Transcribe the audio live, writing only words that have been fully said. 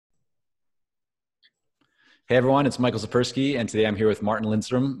Hey everyone, it's Michael Sapersky, and today I'm here with Martin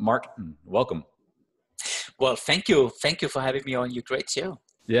Lindstrom. Martin, welcome. Well, thank you. Thank you for having me on your great show.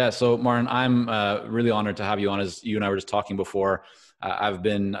 Yeah, so Martin, I'm really honored to have you on. As you and I were just talking before, I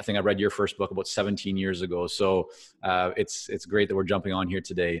think I read your first book about 17 years ago. So it's great that we're jumping on here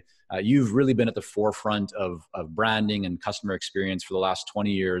today. You've really been at the forefront of branding and customer experience for the last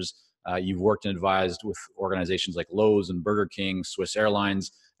 20 years. You've worked and advised with organizations like Lowe's and Burger King, Swiss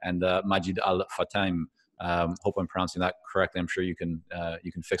Airlines, and Majid Al Fatim. Hope I'm pronouncing that correctly. I'm sure you can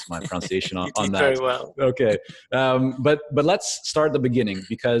fix my pronunciation You on did that. very well. Okay, but let's start at the beginning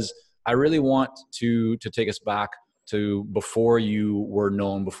because I really want to take us back to before you were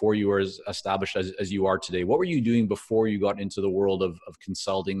known, before you were as established as you are today. What were you doing before you got into the world of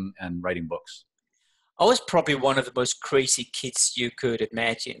consulting and writing books? I was probably one of the most crazy kids you could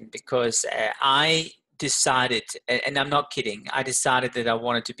imagine because I decided, and I'm not kidding, I decided that I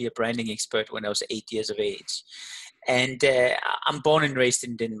wanted to be a branding expert when I was 8 years of age. And I'm born and raised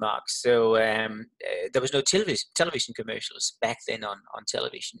in Denmark, so there was no television commercials back then on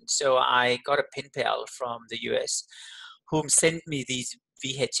television. So I got a pen pal from the US whom sent me these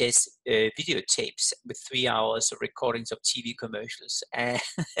VHS videotapes with 3 hours of recordings of TV commercials. And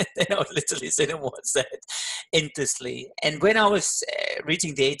then I would literally sit and watch that endlessly. And when I was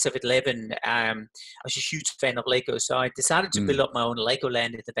reaching the age of 11, I was a huge fan of Lego. So I decided to build Mm. up my own Lego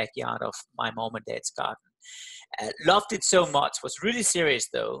land in the backyard of my mom and dad's garden. Loved it so much, was really serious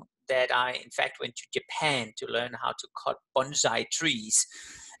though, that I in fact went to Japan to learn how to cut bonsai trees.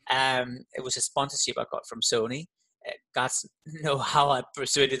 It was a sponsorship I got from Sony. God know how I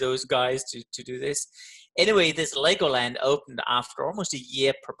persuaded those guys to do this. Anyway, this Legoland opened after almost a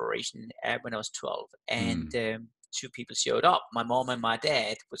year preparation when I was 12, and Mm. two people showed up, my mom and my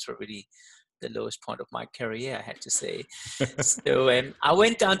dad, which were really the lowest point of my career, I had to say. So I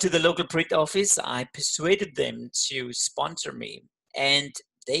went down to the local print office. I persuaded them to sponsor me, and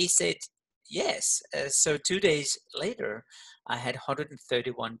they said yes. So 2 days later, I had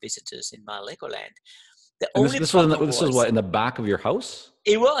 131 visitors in my Legoland. The And only problem this was was what, in the back of your house?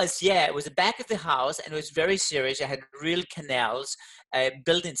 it was, yeah. It was the back of the house, and it was very serious. I had real canals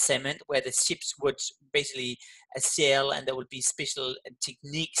built in cement where the ships would basically sail, and there would be special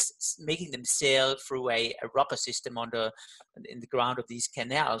techniques making them sail through a rubber system under in the ground of these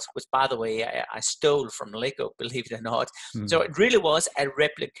canals. Which, by the way, I stole from Lego, believe it or not. So Mm. it really was a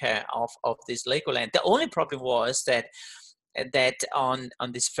replica of this Legoland. The only problem was that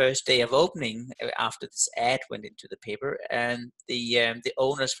on this first day of opening, after this ad went into the paper, and the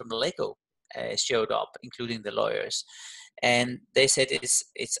owners from the Lego showed up, including the lawyers, and they said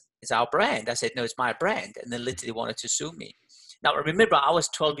it's our brand. I said no, it's my brand, and they literally wanted to sue me. Now remember, I was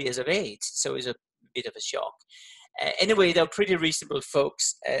 12 years of age, so it was a bit of a shock. Anyway, they were pretty reasonable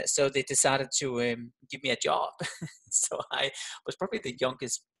folks, so they decided to give me a job. So I was probably the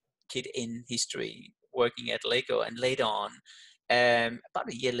youngest kid in history working at Lego, and later on, about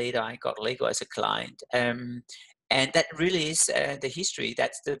a year later, I got Lego as a client. And that really is the history.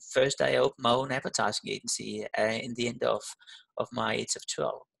 That's the first day I opened my own advertising agency in the end of my age of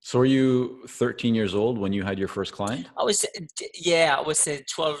 12. So were you 13 years old when you had your first client? I was, yeah, I was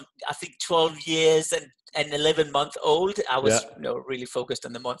 12, I think 12 years and 11-month old. I Yeah, was, really focused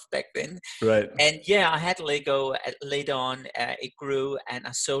on the month back then. right. And yeah, I had Lego later on. It grew, and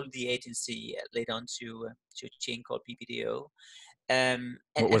I sold the agency later on to a chain called PPDO.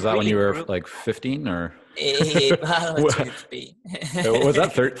 What was And that when you really were grew. like 15 or Well, 23. what was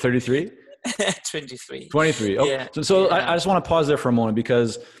that 33? 23. 23. Oh, Yeah, so I yeah. just want to pause there for a moment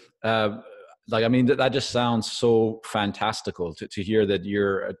because, I mean, that just sounds so fantastical to hear that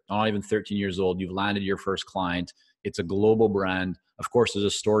you're not even 13 years old. You've landed your first client. It's a global brand. Of course, there's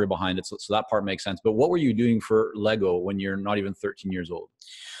a story behind it. So that part makes sense. But what were you doing for Lego when you're not even 13 years old?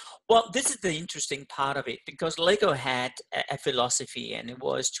 Well, this is the interesting part of it because Lego had a philosophy, and it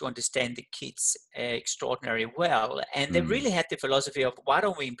was to understand the kids extraordinarily well. And they Mm, really had the philosophy of why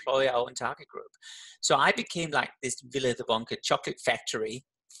don't we employ our own target group? So I became like this Villa de Wonka chocolate factory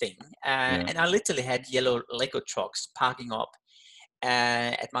thing. yeah. And I literally had yellow Lego trucks parking up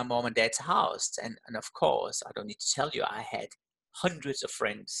at my mom and dad's house. And of course, I don't need to tell you, I had hundreds of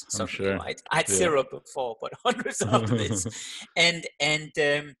friends I'm suddenly, sure. right? I had Yeah. zero before, but hundreds after this. And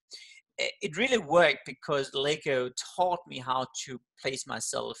it really worked because Lego taught me how to place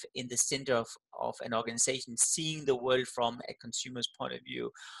myself in the center of an organization, seeing the world from a consumer's point of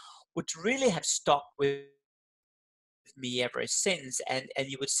view, which really have stuck with me ever since. And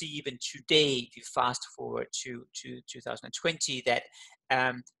you would see even today, if you fast forward to 2020, that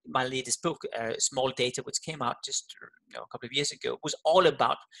my latest book, Small Data, which came out just a couple of years ago, was all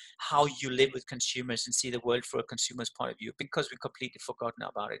about how you live with consumers and see the world from a consumer's point of view, because we've completely forgotten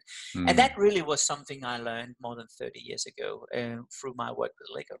about it. And that really was something I learned more than 30 years ago through my work with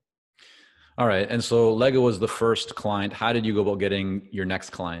Lego. All right. And so Lego was the first client. How did you go about getting your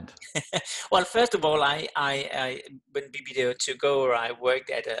next client? Well, first of all, I when BBDO2Go, I worked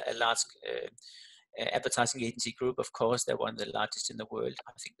at a large advertising agency group. Of course, they're one of the largest in the world.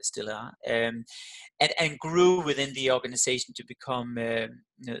 I think they still are. And grew within the organization to become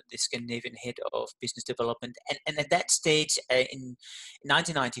the Scandinavian head of business development. And at that stage, in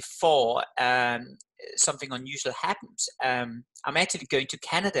 1994, something unusual happens. I'm actually going to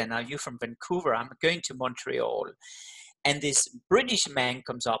Canada now. You're from Vancouver. I'm going to Montreal. And this British man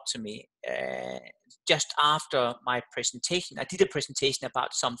comes up to me just after my presentation. I did a presentation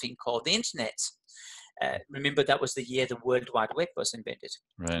about something called the internet. Remember, that was the year the World Wide Web was invented.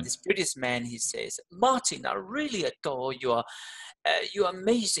 Right. And this British man, he says, "Martin, I really adore your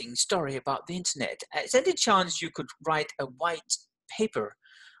amazing story about the internet. Is there any chance you could write a white paper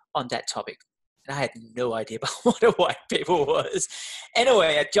on that topic?" And I had no idea about what a white paper was.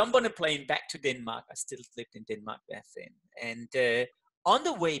 Anyway, I jumped on a plane back to Denmark. I still lived in Denmark back then. And on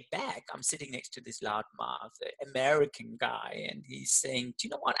the way back, I'm sitting next to this loudmouth American guy, and he's saying, "Do you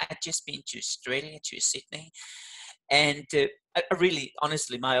know what? I've just been to Australia, to Sydney." And I really,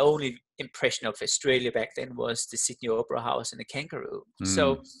 honestly, my only impression of Australia back then was the Sydney Opera House and the kangaroo.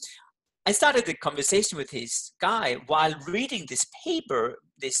 So I started the conversation with his guy while reading this paper,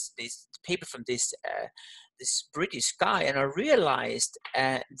 this paper from this British guy, and I realized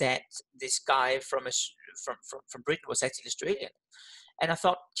that this guy from Britain was actually Australian, and I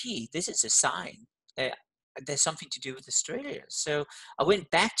thought, gee, this is a sign. There's something to do with Australia. So I went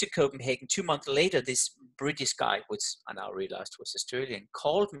back to Copenhagen. 2 months later, this British guy, which I now realized was Australian,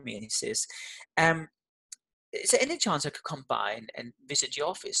 called me and he says, "Is there any chance I could come by and visit your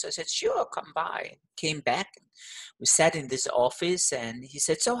office?" I said, "Sure, come by." Came back, and we sat in this office, and he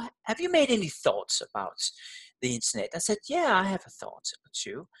said, "So have you made any thoughts about the internet?" I said, "Yeah, I have a thought or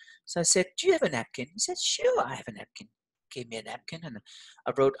two." So I said, "Do you have a napkin?" He said, "Sure, I have a napkin." Gave me a napkin, and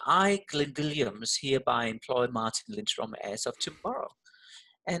I wrote, "I, Glenn Williams, hereby employ Martin Lindstrom as of tomorrow."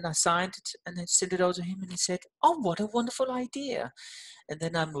 And I signed it and then sent it over to him, and he said, "Oh, what a wonderful idea." And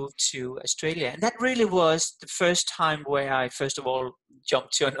then I moved to Australia. And that really was the first time where I, first of all,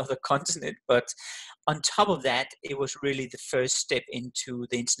 jumped to another continent. But on top of that, it was really the first step into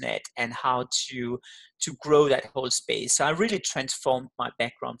the internet and how to grow that whole space. So I really transformed my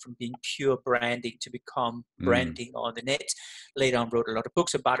background from being pure branding to become branding on the net. Later on, wrote a lot of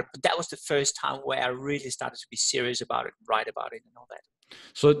books about it. But that was the first time where I really started to be serious about it, write about it and all that.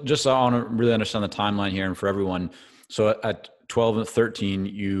 So just I want to really understand the timeline here and for everyone. So at 12 and 13,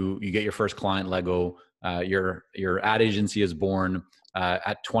 you get your first client, Lego. Your ad agency is born.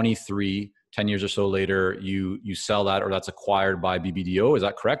 At 23, 10 years or so later, you sell that, or that's acquired by BBDO. Is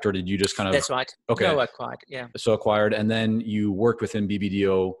that correct? Or did you just kind of? That's right. Okay. No, acquired. Yeah. So acquired, and then you worked within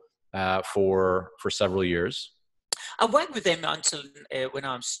BBDO for several years. I worked with them until when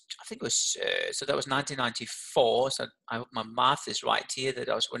I think it was, so that was 1994. So I hope my math is right here. That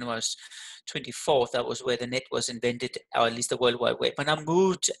was when I was 24. That was where the net was invented, or at least the World Wide Web. And I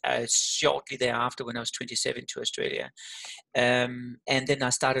moved shortly thereafter when I was 27 to Australia. And then I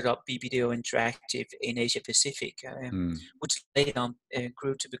started up BBDO Interactive in Asia Pacific, which later on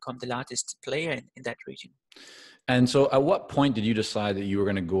grew to become the largest player in that region. And so at what point did you decide that you were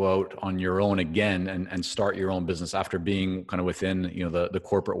going to go out on your own again and start your own business after being kind of within, the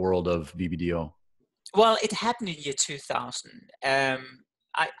corporate world of BBDO? Well, it happened in year 2000.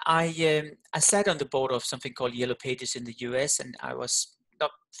 I sat on the board of something called Yellow Pages in the US, and I was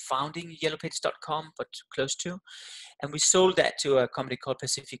not founding yellowpages.com, but close to. And we sold that to a company called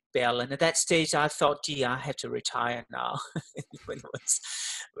Pacific Bell. And at that stage, I thought, gee, I have to retire now when it was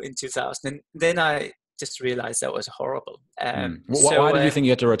in 2000. And then I just realized that was horrible. Why did you think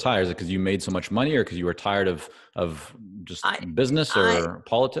you had to retire? Is it because you made so much money, or because you were tired of just business or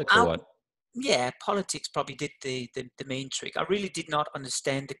politics, or what? Yeah, politics probably did the main trick. I really did not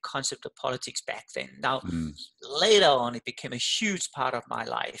understand the concept of politics back then. Now, later on, it became a huge part of my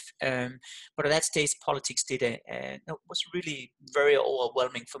life. But at that stage, politics was really very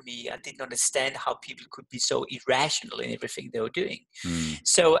overwhelming for me. I didn't understand how people could be so irrational in everything they were doing.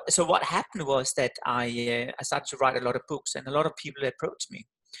 So what happened was that I started to write a lot of books, and a lot of people approached me.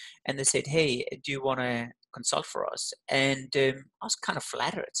 And they said, "Hey, do you want to consult for us. And I was kind of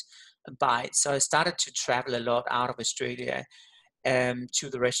flattered by it. So I started to travel a lot out of Australia to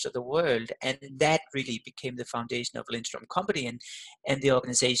the rest of the world. And that really became the foundation of Lindstrom Company and the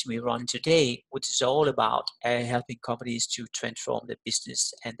organization we run today, which is all about helping companies to transform their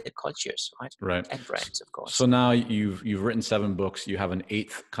business and their cultures, right? Right. And brands, of course. So now you've written 7 books. You have an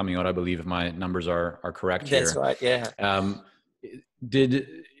 8th coming out, I believe, if my numbers are correct That's here. right, yeah.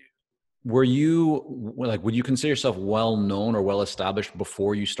 Were you like, would you consider yourself well known or well established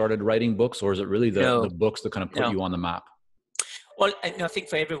before you started writing books, or is it really the No, books that kind of put no. you on the map? Well, I think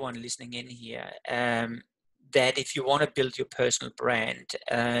for everyone listening in here, that if you want to build your personal brand,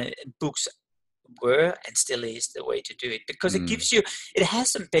 books were and still is the way to do it, because it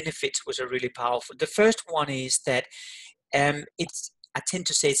has some benefits which are really powerful. The first one is that I tend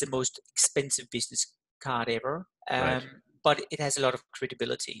to say it's the most expensive business card ever, Right. but it has a lot of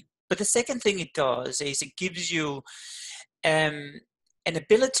credibility. But the second thing it does is it gives you um, an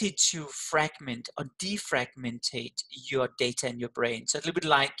ability to fragment or defragmentate your data in your brain. So a little bit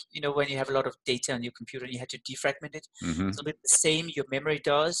like, when you have a lot of data on your computer and you have to defragment it, Mm-hmm. it's a bit the same your memory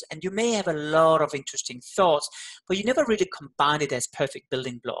does. And you may have a lot of interesting thoughts, but you never really combine it as perfect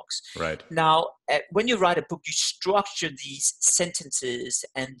building blocks. Right. Now, when you write a book, you structure these sentences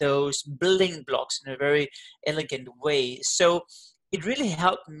and those building blocks in a very elegant way. So it really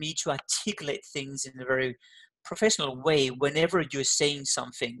helped me to articulate things in a very professional way whenever you're saying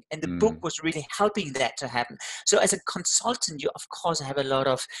something, and the book was really helping that to happen. So as a consultant, you of course have a lot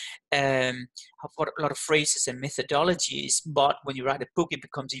of phrases and methodologies, but when you write a book, it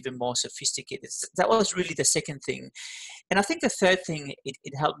becomes even more sophisticated. That was really the second thing. And I think the third thing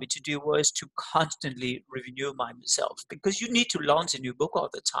it helped me to do was to constantly review myself, because you need to launch a new book all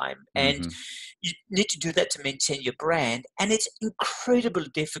the time, and you need to do that to maintain your brand. And it's incredibly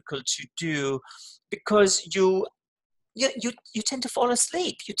difficult to do, because you tend to fall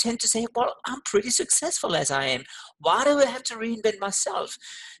asleep. You tend to say, well, I'm pretty successful as I am. Why do I have to reinvent myself?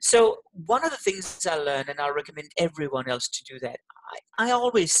 So one of the things I learned, and I recommend everyone else to do that, I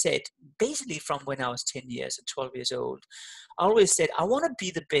always said, basically from when I was 10 years or 12 years old, I always said, I want to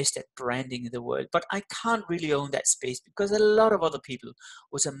be the best at branding in the world, but I can't really own that space because a lot of other people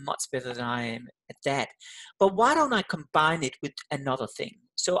was much better than I am at that. But why don't I combine it with another thing?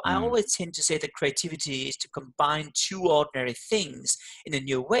 So I always tend to say that creativity is to combine two ordinary things in a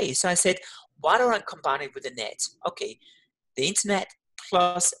new way. So I said, why don't I combine it with the net? Okay, the internet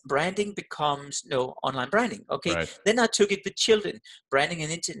plus branding becomes online branding. Okay, Right. then I took it with children. Branding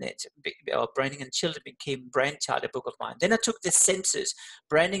and internet, or branding and children became Brand Child, a book of mine. Then I took the senses.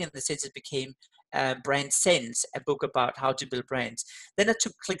 Branding and the senses became Brand Sense, a book about how to build brands. Then I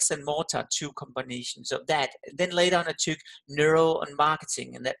took clicks and mortar, 2 combinations of that. Then later on I took neuro and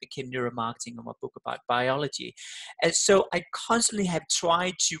marketing, and that became neuromarketing, a book about biology. And so I constantly have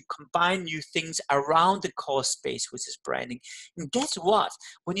tried to combine new things around the core space, which is branding. And guess what?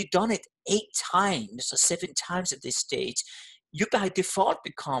 When you've done it 8 times or 7 times at this stage, you by default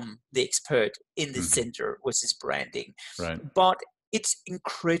become the expert in the center, which is branding. Right. But it's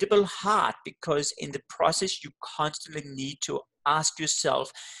incredibly hard, because in the process, you constantly need to ask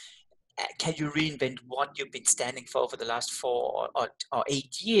yourself, can you reinvent what you've been standing for the last 4 or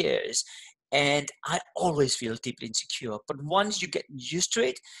 8 years? And I always feel deeply insecure. But once you get used to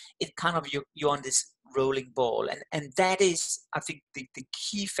it, it kind of, you're on this rolling ball. And that is, I think, the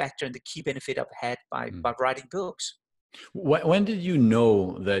key factor and the key benefit I've had by writing books. When did you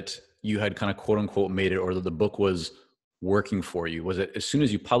know that you had kind of quote unquote made it, or that the book was working for you? Was it as soon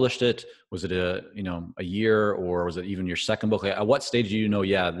as you published it? Was it a year, or was it even your second book? At what stage do you know,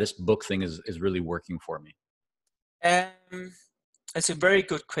 yeah, this book thing is really working for me? It's a very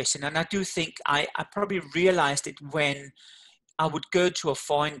good question. And I do think I probably realized it when I would go to a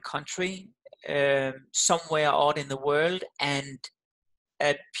foreign country, somewhere out in the world, and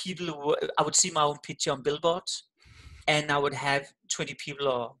I would see my own picture on billboards, and I would have 20 people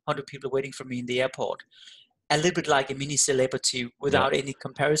or 100 people waiting for me in the airport. A little bit like a mini celebrity without any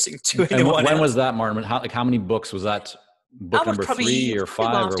comparison to anyone when else. was that, Martin? How many books was that? Book number 3 or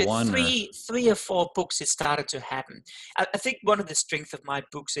 5 or 1? Three or 4 books, it started to happen. I think one of the strengths of my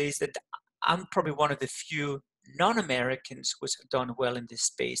books is that I'm probably one of the few non-Americans who have done well in this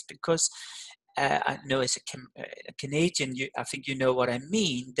space, because I know as a Canadian, I think you know what I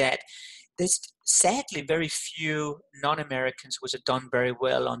mean, that there's sadly very few non-Americans who have done very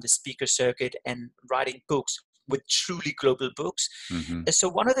well on the speaker circuit and writing books with truly global books. And so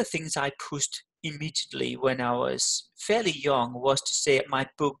one of the things I pushed immediately when I was fairly young was to say my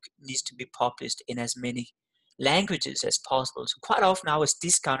book needs to be published in as many languages as possible. So quite often I was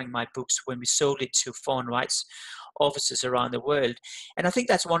discounting my books when we sold it to foreign rights offices around the world. And I think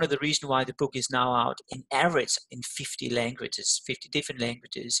that's one of the reasons why the book is now out in average in 50 languages, 50 different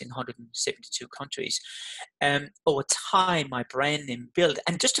languages in 172 countries. Over time, my brand name built.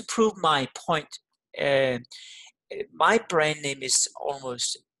 And just to prove my point, uh, my brand name is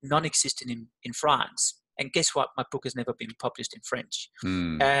almost non-existent in France. And guess what? My book has never been published in French.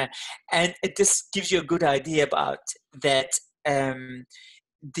 Mm, Uh, and it just gives you a good idea about that.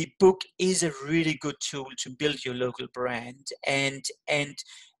 The book is a really good tool to build your local brand. And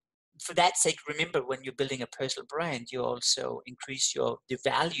for that sake, remember, when you're building a personal brand, you also increase the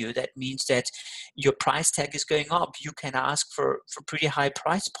value. That means that your price tag is going up. You can ask for pretty high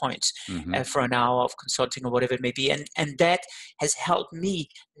price points hmm. for an hour of consulting or whatever it may be. And that has helped me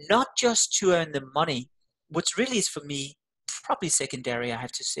not just to earn the money, which really is for me probably secondary, I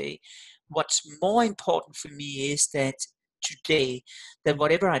have to say. What's more important for me is that today, that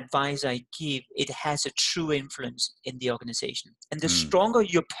whatever advice I give, it has a true influence in the organization. And the Mm, stronger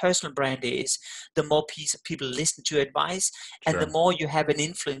your personal brand is, the more people listen to your advice, and the sure. more you have an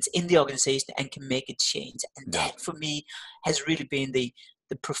influence in the organization and can make a change. And Yeah. that, for me, has really been the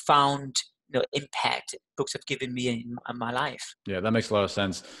profound impact books have given me in my life. Yeah, that makes a lot of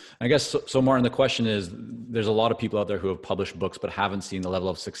sense. I guess so, Martin, the question is, there's a lot of people out there who have published books but haven't seen the level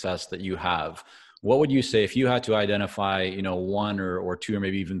of success that you have. What would you say if you had to identify, one or two or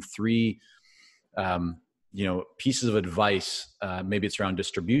maybe even three, pieces of advice? Maybe it's around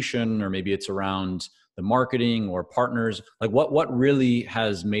distribution, or maybe it's around the marketing or partners. Like what really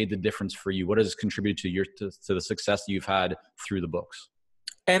has made the difference for you? What has contributed to the success that you've had through the books?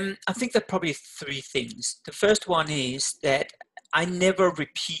 I think there are probably three things. The first one is that I never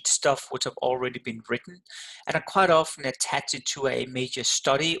repeat stuff which have already been written, and I quite often attach it to a major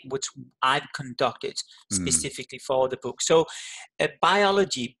study which I've conducted Mm, specifically for the book. So,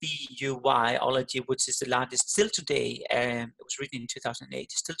 biology, B-U-Y-ology, which is the largest, still today, it was written in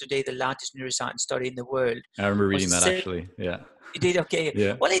 2008, still today the largest neuroscience study in the world, I remember was reading that a actually. Yeah. you did okay.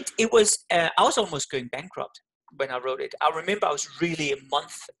 Yeah. Well, it was. I was almost going bankrupt when I wrote it. I remember I was really a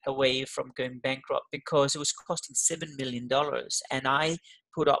month away from going bankrupt because it was costing $7 million, and I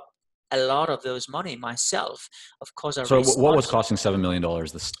put up a lot of those money myself. Of course, I So raised what was sponsors costing $7 million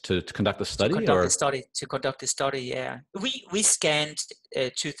to conduct the to study, conduct the or? study. To conduct the study, yeah, we scanned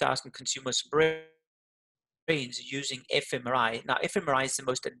 2,000 consumers' brains using fMRI. Now, fMRI is the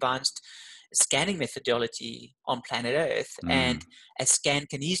most advanced scanning methodology on planet Earth, and Mm, a scan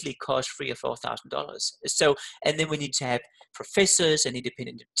can easily cost $3,000 or $4,000. So, and then we need to have professors and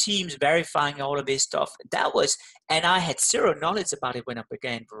independent teams verifying all of this stuff. And I had zero knowledge about it when I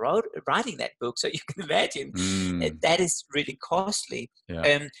began writing that book. So you can imagine mm, that is really costly. yeah.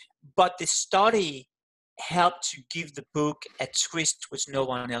 Um, but the study helped to give the book a twist which no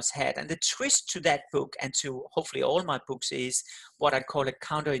one else had. And the twist to that book, and to hopefully all my books, is what I call a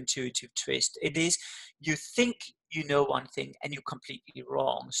counterintuitive twist. It is, you think you know one thing and you're completely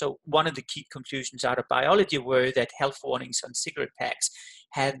wrong. So one of the key conclusions out of biology were that health warnings on cigarette packs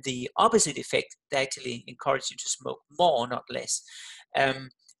had the opposite effect. They actually encourage you to smoke more, not less. Um,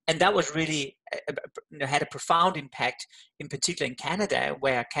 and that was really had a profound impact, in particular in Canada,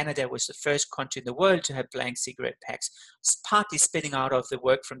 where Canada was the first country in the world to have blank cigarette packs. It's partly spinning out of the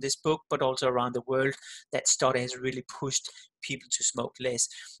work from this book, but also around the world, that study has really pushed people to smoke less.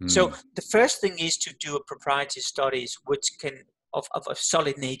 So Mm, the first thing is to do a proprietary studies which can of a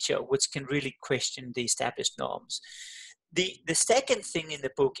solid nature, which can really question the established norms. The second thing in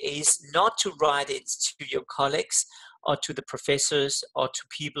the book is not to write it to your colleagues or to the professors or to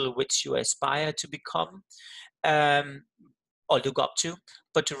people which you aspire to become, um, or look up to,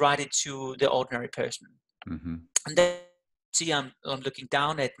 but to write it to the ordinary person. hmm. And then see, I'm looking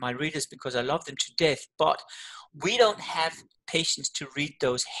down at my readers because I love them to death, but we don't have patience to read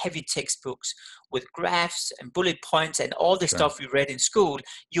those heavy textbooks with graphs and bullet points and all the Sure. stuff we read in school.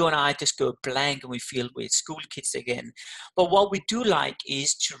 You and I just go blank and we feel we're school kids again. But what we do like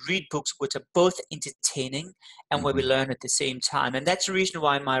is to read books which are both entertaining and where we Hmm. learn at the same time. And that's the reason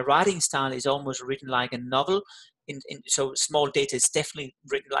why my writing style is almost written like a novel. So small data is definitely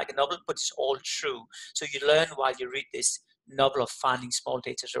written like a novel, but it's all true. So you learn while you read this novel of finding small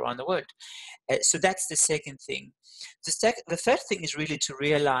data around the world. So that's the second thing. The third thing is really to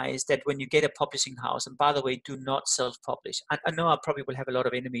realize that when you get a publishing house, and by the way, do not self-publish. I know I probably will have a lot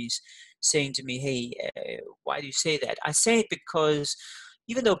of enemies saying to me, hey, why do you say that? I say it because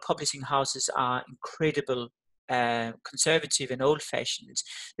even though publishing houses are incredible conservative and old-fashioned,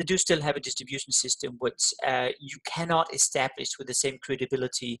 they do still have a distribution system which you cannot establish with the same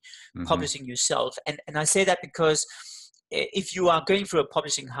credibility publishing yourself. And I say that because if you are going through a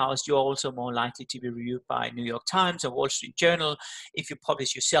publishing house, you're also more likely to be reviewed by New York Times or Wall Street Journal. If you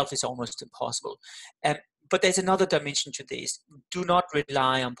publish yourself, it's almost impossible. But there's another dimension to this. Do not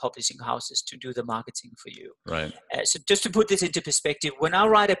rely on publishing houses to do the marketing for you. Right. So just to put this into perspective, when I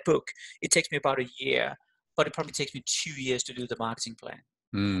write a book, it takes me about a year, but it probably takes me 2 years to do the marketing plan.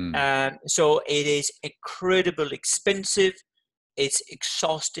 So it is incredibly expensive. It's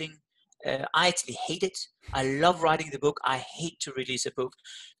exhausting. I actually hate it. I love writing the book. I hate to release a book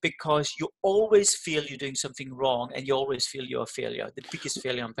because you always feel you're doing something wrong and you always feel you're a failure, the biggest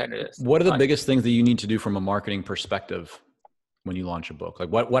failure on planet Earth. What are the biggest things that you need to do from a marketing perspective when you launch a book? Like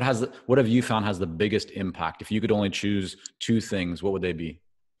what have you found has the biggest impact? If you could only choose 2 things, what would they be?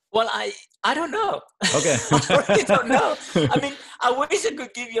 Well, I don't know. Okay. I really don't know. I mean, I wish I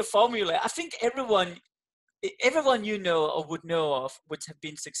could give you a formula. I think everyone you know or would know of would have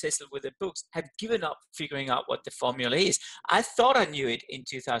been successful with their books have given up figuring out what the formula is. I thought I knew it in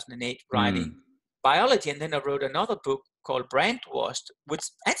 2008 writing biology, and then I wrote another book called Brand Washed, which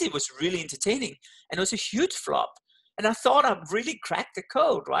actually was really entertaining, and it was a huge flop. And I thought I really cracked the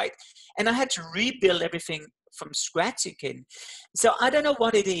code, right? And I had to rebuild everything from scratch again. So I don't know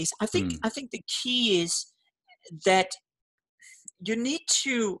what it is. I think the key is that you need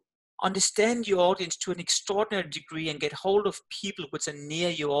to understand your audience to an extraordinary degree and get hold of people which are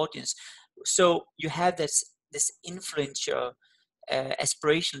near your audience. So you have this influential,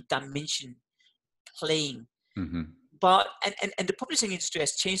 aspirational dimension playing. But and the publishing industry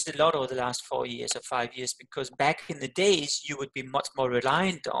has changed a lot over the last 4 years or 5 years, because back in the days you would be much more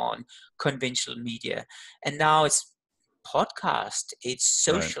reliant on conventional media, and now it's podcast, it's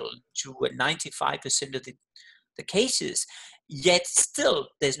social to 95% of the cases. Yet still,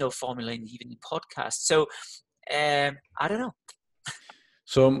 there's no formula even in podcasts. So I don't know.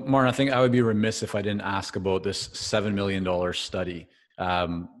 So Martin, I think I would be remiss if I didn't ask about this $7 million study.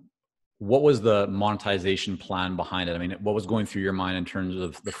 What was the monetization plan behind it? I mean, what was going through your mind in terms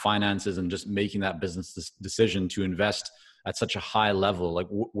of the finances and just making that business decision to invest at such a high level? Like,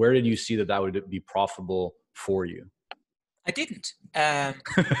 where did you see that would be profitable for you? I didn't.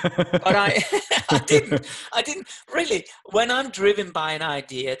 But I didn't really. When I'm driven by an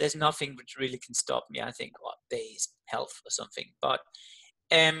idea, there's nothing which really can stop me. I think, well, there is health or something. But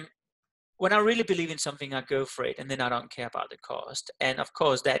when I really believe in something, I go for it, and then I don't care about the cost. And of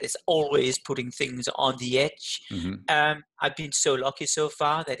course, that is always putting things on the edge. I've been so lucky so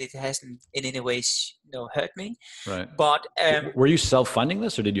far that it hasn't in any way hurt me. Right. But were you self-funding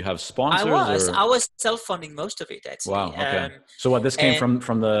this, or did you have sponsors? I was self-funding most of it, actually. Wow. Okay. So what, this came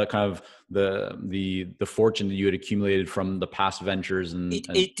from the kind of the fortune that you had accumulated from the past ventures, and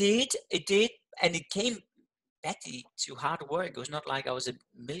it did, and it came back to hard work. It was not like I was a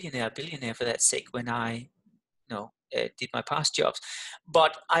billionaire for that sake when I did my past jobs.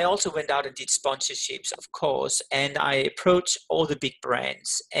 But I also went out and did sponsorships, of course, and I approached all the big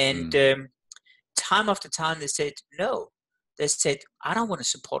brands, and time after time they said no. They said, I don't want to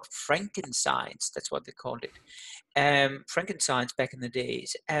support Frankensteins. That's what they called it. Frankensteins back in the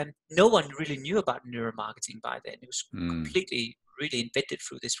days. And no one really knew about neuromarketing by then. It was completely really invented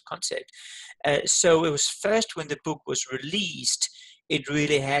through this concept. So it was first when the book was released, it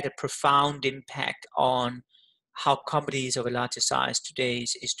really had a profound impact on how companies of a larger size today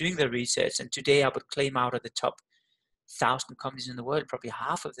is doing their research. And today I would claim out of the top 1,000 companies in the world, probably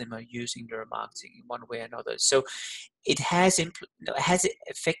half of them are using neuromarketing in one way or another. So it has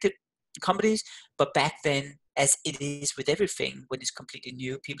affected companies, but back then, as it is with everything, when it's completely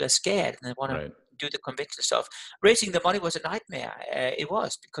new, people are scared and they want to do the conventional stuff. Raising the money was a nightmare. It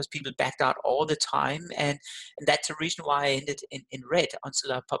was, because people backed out all the time, and that's the reason why I ended in red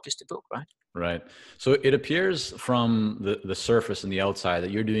until I published the book, right? Right. So it appears from the surface and the outside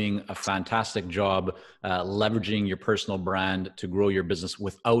that you're doing a fantastic job leveraging your personal brand to grow your business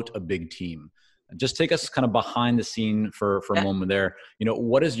without a big team. Just take us kind of behind the scene for a moment there.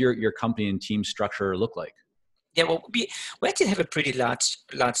 What does your company and team structure look like? Yeah, well, we actually have a pretty large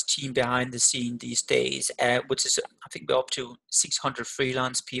team behind the scene these days, which is, I think we're up to 600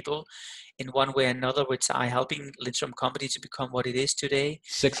 freelance people in one way or another, which are helping Lindstrom Company to become what it is today.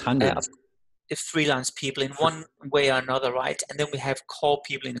 600? Freelance people in one way or another, right? And then we have core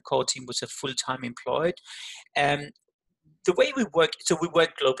people in the core team which are full-time employed. The way we work, so we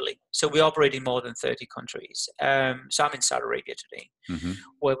work globally. So we operate in more than 30 countries. So I'm in Saudi Arabia today,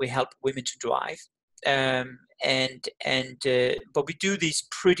 where we help women to drive. But we do these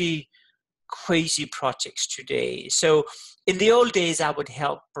pretty crazy projects today. So in the old days, I would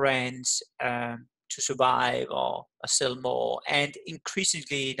help brands to survive or sell more. And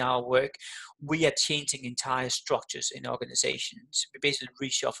increasingly in our work, we are changing entire structures in organizations. We basically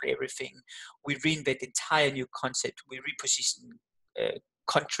reshuffle everything. We reinvent entire new concept. We reposition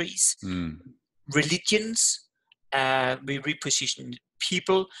countries, religions. We reposition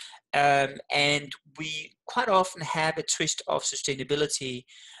people. And we quite often have a twist of sustainability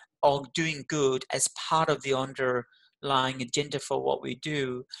or doing good as part of the underlying agenda for what we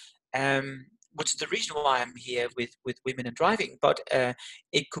do, which is the reason why I'm here with Women in Driving. But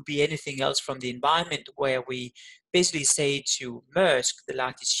it could be anything else from the environment, where we basically say to Maersk, the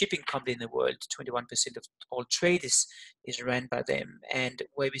largest shipping company in the world, 21% of all trade is run by them, and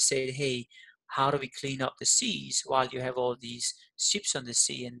where we say, hey, how do we clean up the seas while you have all these ships on the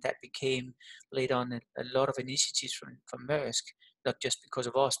sea? And that became later on a lot of initiatives from Maersk, not just because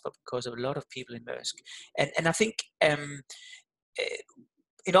of us, but because of a lot of people in Maersk. And I think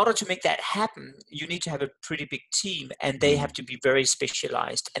in order to make that happen, you need to have a pretty big team, and they have to be very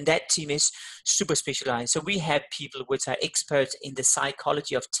specialized. And that team is super specialized. So we have people which are experts in the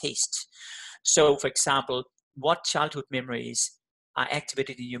psychology of taste. So, for example, what childhood memories are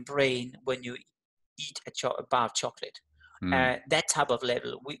activated in your brain when you eat a bar of chocolate? That type of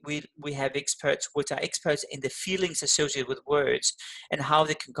level. We have experts which are experts in the feelings associated with words and how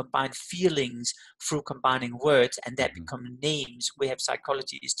they can combine feelings through combining words, and that become names. We have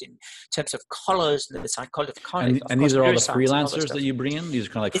psychologists in terms of colors and the psychology of color. And these are all the freelancers that you bring in? These are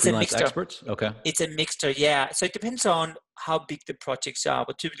kind of like It's freelance experts? Okay. It's a mixture, yeah. So it depends on how big the projects are,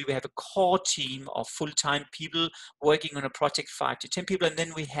 but typically we have a core team of full-time people working on a project, 5 to 10 people, and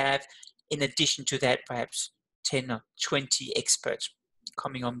then we have, in addition to that, perhaps 10 or 20 experts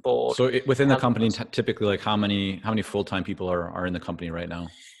coming on board. So within the company, typically, like how many full-time people are in the company right now?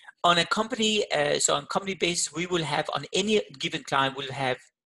 On a company, so on company basis, we will have, on any given client, we'll have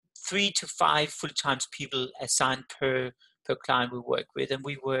 3 to 5 full-time people assigned per client we work with, and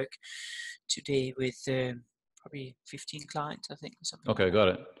we work today with probably 15 clients, I think, or something. Okay, got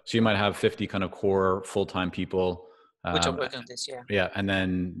it. So you might have 50 kind of core full-time people which are working on this, yeah. Yeah, and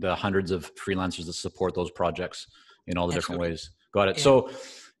then the hundreds of freelancers that support those projects in all the different ways. Got it. Yeah. So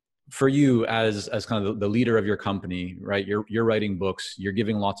for you as kind of the leader of your company, right? You're writing books, you're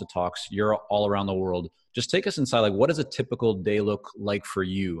giving lots of talks, you're all around the world. Just take us inside, like what does a typical day look like for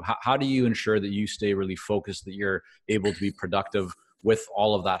you? How do you ensure that you stay really focused, that you're able to be productive with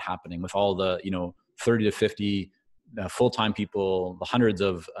all of that happening, with all the, 30 to 50 full-time people, the hundreds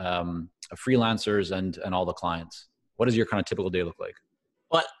of freelancers and all the clients? What does your kind of typical day look like?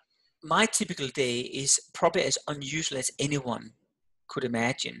 Well, my typical day is probably as unusual as anyone could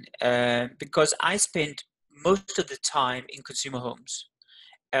imagine, because I spend most of the time in consumer homes,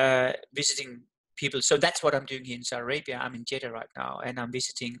 visiting people. So that's what I'm doing here in Saudi Arabia. I'm in Jeddah right now, and I'm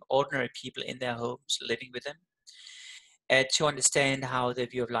visiting ordinary people in their homes, living with them, to understand how their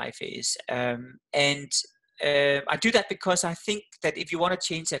view of life is. I do that because I think that if you want to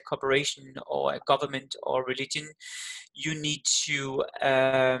change a corporation or a government or religion, you need to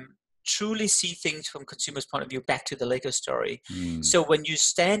truly see things from consumers' point of view, back to the Lego story. So when you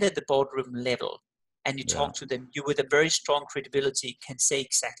stand at the boardroom level and you talk to them, you with a very strong credibility can say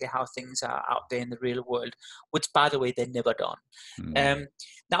exactly how things are out there in the real world, which, by the way, they've never done.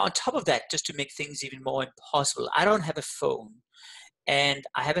 Now, on top of that, just to make things even more impossible, I don't have a phone. And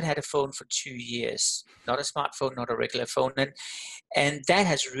I haven't had a phone for 2 years, not a smartphone, not a regular phone. And that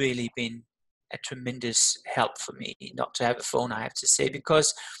has really been a tremendous help for me, not to have a phone, I have to say,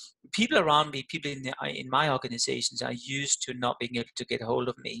 because people around me, people in my organizations are used to not being able to get a hold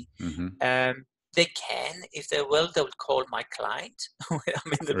of me. They can, if they're well, they would call my client when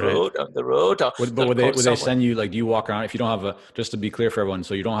I'm in the road, on the road. Or but would they send you, like, do you walk around, if you don't have just to be clear for everyone,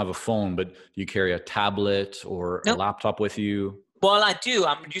 so you don't have a phone, but do you carry a tablet or a laptop with you? Well, I do.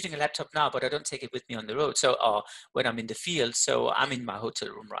 I'm using a laptop now, but I don't take it with me on the road. So, when I'm in the field, so I'm in my hotel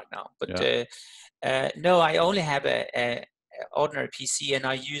room right now. But no, I only have a ordinary PC, and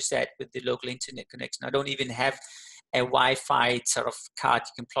I use that with the local internet connection. I don't even have a Wi-Fi sort of card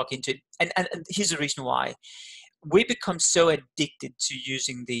you can plug into it. And here's the reason why. We become so addicted to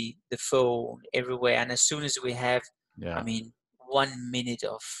using the phone everywhere. And as soon as we have, 1 minute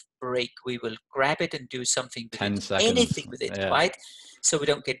of break, we will grab it and do something with 10 it, seconds. anything with it, right? So we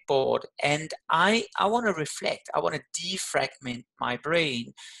don't get bored. And I want to reflect. I want to defragment my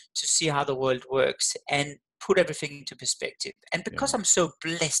brain to see how the world works and put everything into perspective. And because I'm so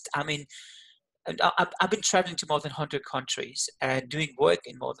blessed, I mean, and I've been traveling to more than 100 countries and doing work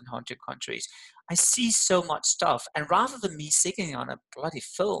in more than 100 countries. I see so much stuff. And rather than me sitting on a bloody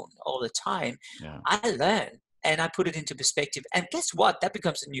phone all the time, Yeah. I learn and I put it into perspective. And guess what? That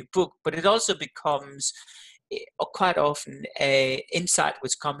becomes a new book, but it also becomes quite often a insight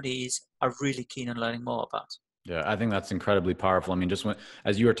which companies are really keen on learning more about. Yeah, I think that's incredibly powerful. I mean, just when,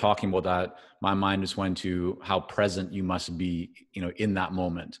 as you were talking about that, my mind just went to how present you must be, in that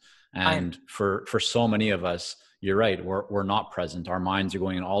moment. I am. And for so many of us, you're right. We're not present. Our minds are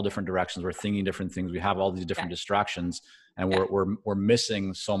going in all different directions. We're thinking different things. We have all these Yeah. different distractions, and Yeah. we're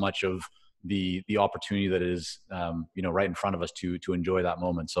missing so much of the opportunity that is, right in front of us to enjoy that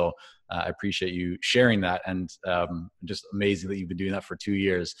moment. So I appreciate you sharing that, and just amazing that you've been doing that for 2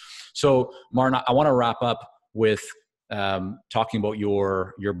 years. So Martin, I want to wrap up with talking about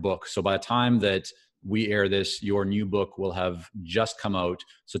your book. So by the time that we air this, your new book will have just come out.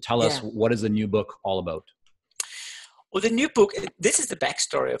 So tell us, Yeah. what is the new book all about? Well, the new book, this is the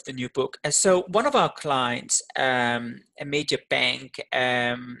backstory of the new book. And so one of our clients, a major bank,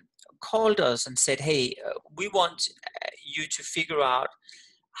 called us and said, hey, we want you to figure out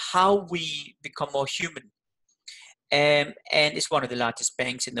how we become more human. And it's one of the largest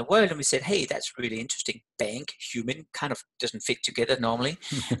banks in the world. And we said, hey, that's really interesting. Bank, human, kind of doesn't fit together normally.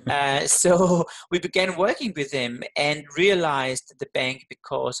 So we began working with them and realized that the bank,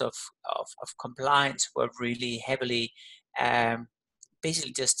 because of compliance, were really heavily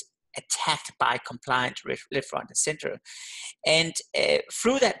basically just attacked by compliance left, right, and center. And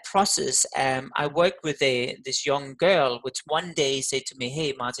through that process, I worked with this young girl, which one day said to me,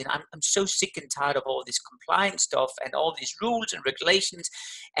 hey, Martin, I'm so sick and tired of all this compliance stuff and all these rules and regulations,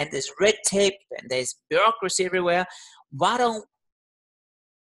 and there's red tape and there's bureaucracy everywhere. Why don't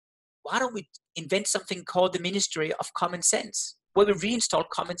we invent something called the Ministry of Common Sense, where we reinstall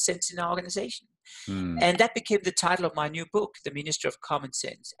common sense in our organization? And that became the title of my new book, The Ministry of Common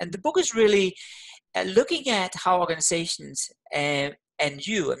Sense. And the book is really looking at how organizations and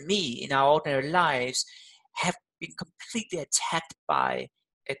you and me in our ordinary lives have been completely attacked by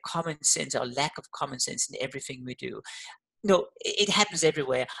a common sense or lack of common sense in everything we do. No, it happens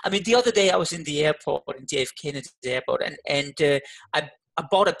everywhere. I mean, the other day I was in the airport, in JF Kennedy Airport, and I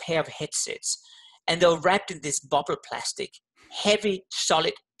bought a pair of headsets, and they were wrapped in this bubble plastic, heavy,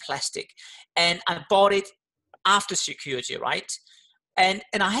 solid plastic. And I bought it after security, right? And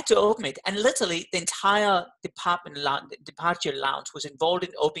I had to open it, and literally the entire departure lounge was involved in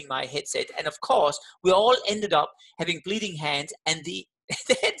opening my headset. And of course, we all ended up having bleeding hands, and the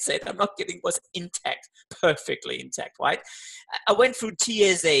headset, I'm not kidding, was intact, perfectly intact, right? I went through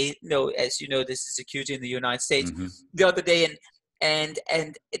TSA, as you know, this is security in the United States, the other day, and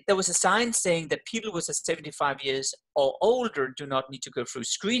there was a sign saying that people with 75 years or older do not need to go through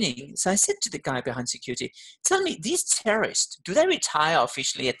screening. So I said to the guy behind security, tell me, these terrorists, do they retire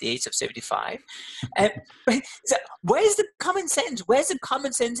officially at the age of 75? So where's the common sense? Where's the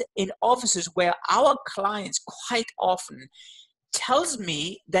common sense in offices where our clients quite often tells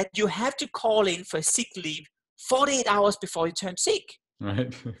me that you have to call in for sick leave 48 hours before you turn sick?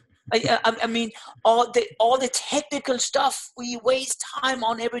 Right. I mean, all the technical stuff we waste time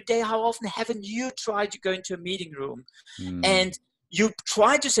on every day. How often haven't you tried to go into a meeting room and you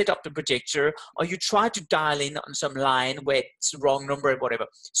try to set up the projector, or you try to dial in on some line where it's the wrong number or whatever?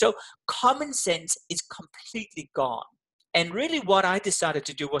 So common sense is completely gone. And really what I decided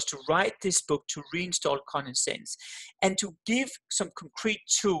to do was to write this book to reinstall common sense and to give some concrete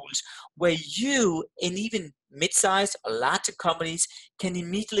tools where you, in even mid-sized or larger companies, can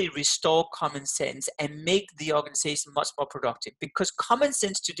immediately restore common sense and make the organization much more productive. Because common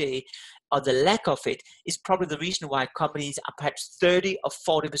sense today, or the lack of it, is probably the reason why companies are perhaps 30 or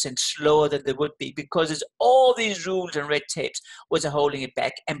 40% slower than they would be, because there's all these rules and red tapes which are holding it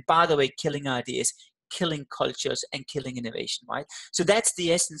back. And by the way, killing ideas, killing cultures, and killing innovation, right? So that's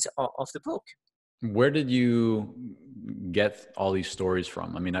the essence of the book. Where did you get all these stories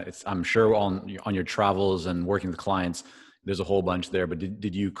from? I mean, I'm sure on your travels and working with clients, there's a whole bunch there, but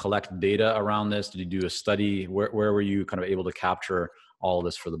did you collect data around this? Did you do a study? Where were you kind of able to capture all of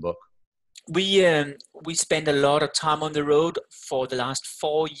this for the book? We spent a lot of time on the road for the last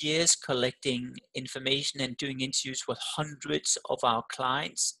 4 years collecting information and doing interviews with hundreds of our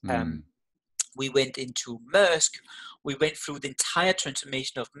clients. We went into Maersk. We went through the entire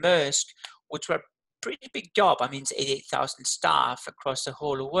transformation of Maersk, which were pretty big job. I mean, it's 88,000 staff across the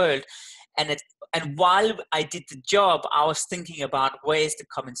whole world. And while I did the job, I was thinking about where's the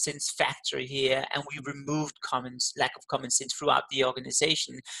common sense factory here, and we removed lack of common sense throughout the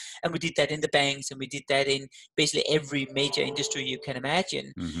organization. And we did that in the banks, and we did that in basically every major industry you can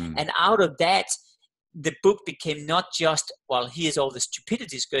imagine. Mm-hmm. And out of that, the book became not just, well, here's all the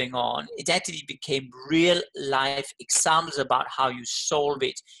stupidities going on. It actually became real life examples about how you solve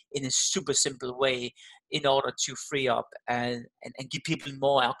it in a super simple way in order to free up and give people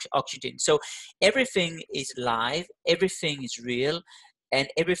more oxygen. So everything is live, everything is real, and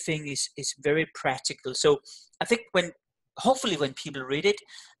everything is very practical. So I think hopefully when people read it,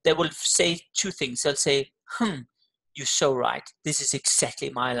 they will say two things. They'll say, you're so right. This is exactly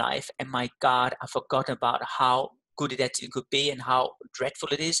my life. And my God, I forgot about how good it actually could be and how dreadful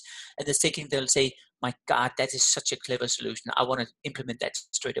it is. And the second, they'll say, my God, that is such a clever solution. I want to implement that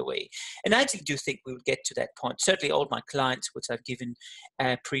straight away. And I actually do think we will get to that point. Certainly all my clients, which I've given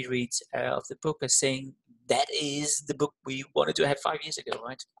pre-reads of the book, are saying that is the book we wanted to have 5 years ago,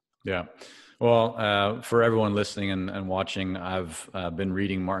 right? Yeah. Well, for everyone listening and watching, I've been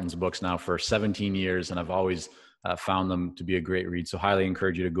reading Martin's books now for 17 years, and I've always found them to be a great read. So highly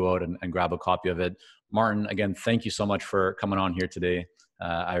encourage you to go out and grab a copy of it. Martin, again, thank you so much for coming on here today.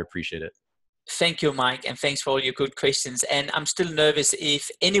 I appreciate it. Thank you, Mike, and thanks for all your good questions. And I'm still nervous if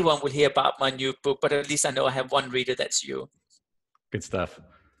anyone will hear about my new book, but at least I know I have one reader, that's you. Good stuff.